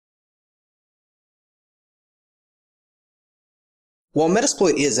While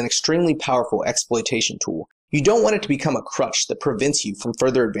Metasploit is an extremely powerful exploitation tool, you don't want it to become a crutch that prevents you from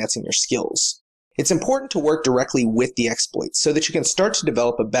further advancing your skills. It's important to work directly with the exploits so that you can start to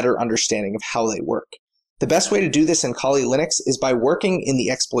develop a better understanding of how they work. The best way to do this in Kali Linux is by working in the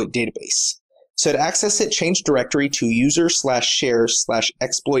exploit database. So to access it, change directory to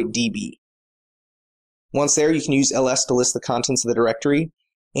user/share/exploitdb. Once there, you can use ls to list the contents of the directory,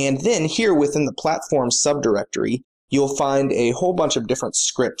 and then here within the platform subdirectory, you'll find a whole bunch of different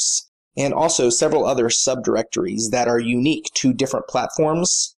scripts and also several other subdirectories that are unique to different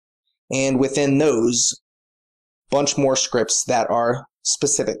platforms, and within those, a bunch more scripts that are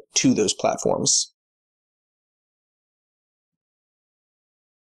specific to those platforms.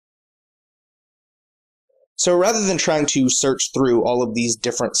 So rather than trying to search through all of these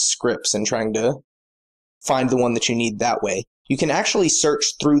different scripts and trying to find the one that you need that way, you can actually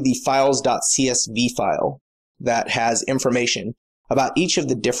search through the files.csv file that has information about each of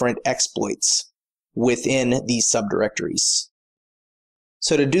the different exploits within these subdirectories.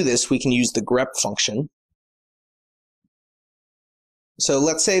 So to do this, we can use the grep function. So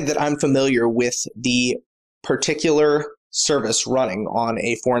let's say that I'm familiar with the particular service running on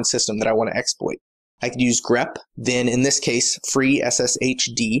a foreign system that I want to exploit. I could use grep, then in this case, free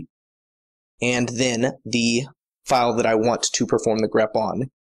sshd, and then the file that I want to perform the grep on,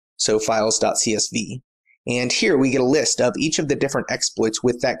 so files.csv. And here we get a list of each of the different exploits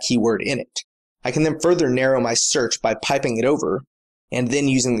with that keyword in it. I can then further narrow my search by piping it over, and then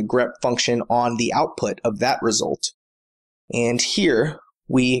using the grep function on the output of that result. And here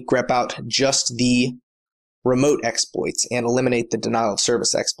we grep out just the remote exploits and eliminate the denial of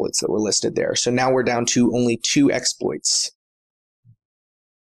service exploits that were listed there. So now we're down to only 2 exploits.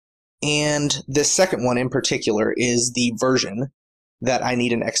 And the second one in particular is the version that I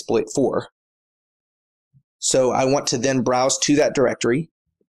need an exploit for. So I want to then browse to that directory.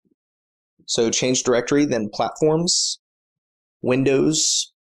 So change directory, then platforms,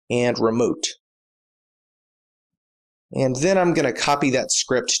 Windows, and remote. And then I'm going to copy that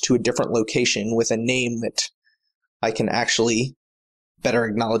script to a different location with a name that I can actually better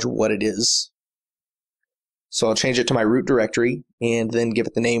acknowledge what it is. So I'll change it to my root directory and then give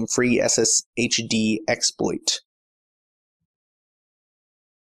it the name free sshd exploit.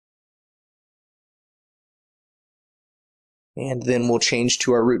 And then we'll change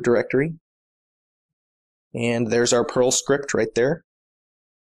to our root directory. And there's our Perl script right there.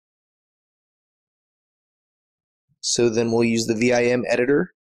 So then we'll use the vim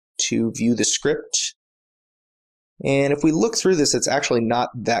editor to view the script. And if we look through this, it's actually not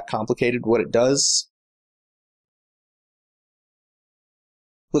that complicated what it does.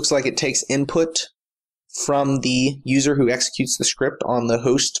 Looks like it takes input from the user who executes the script on the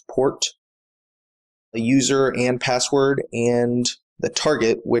host port, the user and password, and the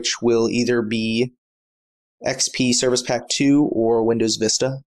target, which will either be XP Service Pack 2 or Windows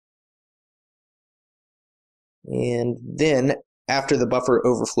Vista. And then after the buffer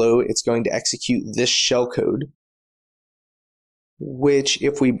overflow, it's going to execute this shellcode, which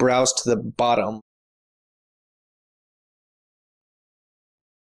if we browse to the bottom,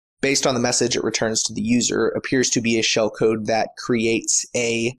 based on the message it returns to the user, appears to be a shellcode that creates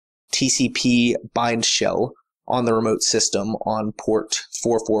a TCP bind shell on the remote system on port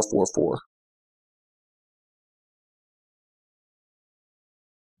 4444.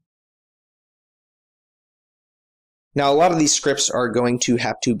 Now, a lot of these scripts are going to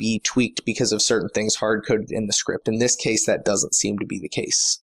have to be tweaked because of certain things hard-coded in the script. In this case, that doesn't seem to be the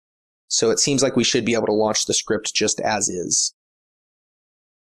case. So it seems like we should be able to launch the script just as is.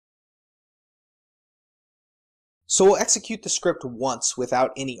 So we'll execute the script once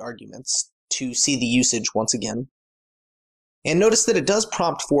without any arguments to see the usage once again. And notice that it does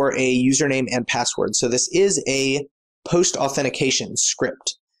prompt for a username and password. So this is a post-authentication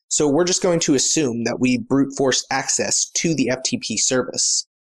script. So we're just going to assume that we brute forced access to the FTP service.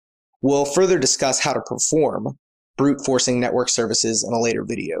 We'll further discuss how to perform brute forcing network services in a later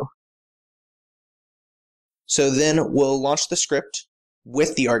video. So then we'll launch the script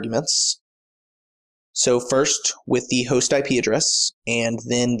with the arguments. So first with the host IP address and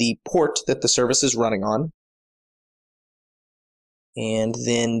then the port that the service is running on. And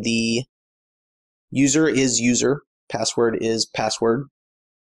then the user is user, password is password.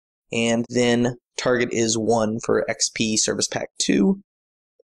 And then target is 1 for XP Service Pack 2.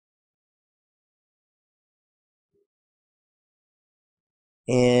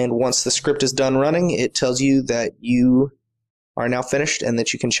 And once the script is done running, it tells you that you are now finished and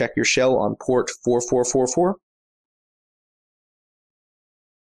that you can check your shell on port 4444.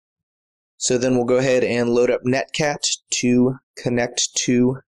 So then we'll go ahead and load up Netcat to connect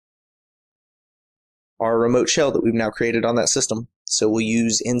to our remote shell that we've now created on that system. So we'll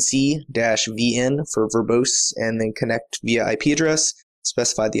use nc-vn for verbose and then connect via IP address,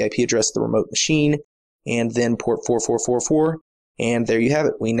 specify the IP address of the remote machine, and then port 4444. And there you have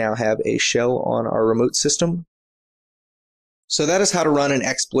it. We now have a shell on our remote system. So that is how to run an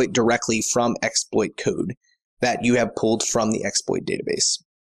exploit directly from exploit code that you have pulled from the exploit database.